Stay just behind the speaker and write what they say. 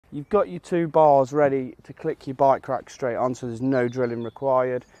You've got your 2 bars ready to click your bike rack straight on, so there's no drilling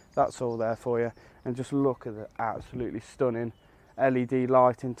required. That's all there for you. And just look at the absolutely stunning LED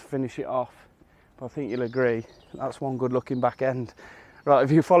lighting to finish it off. But I think you'll agree, that's one good looking back end. Right,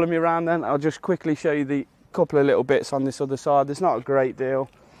 if you follow me around then, I'll just quickly show you the couple of little bits on this other side. There's not a great deal.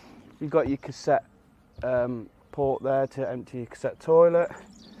 You've got your cassette port there to empty your cassette toilet.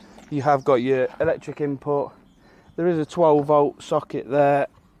 You have got your electric input. There is a 12-volt socket there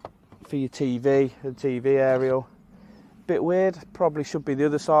for your TV, the TV aerial. Bit weird, probably should be the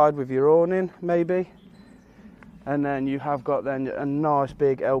other side with your awning maybe. And then you have got then a nice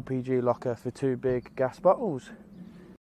big LPG locker for 2 big gas bottles.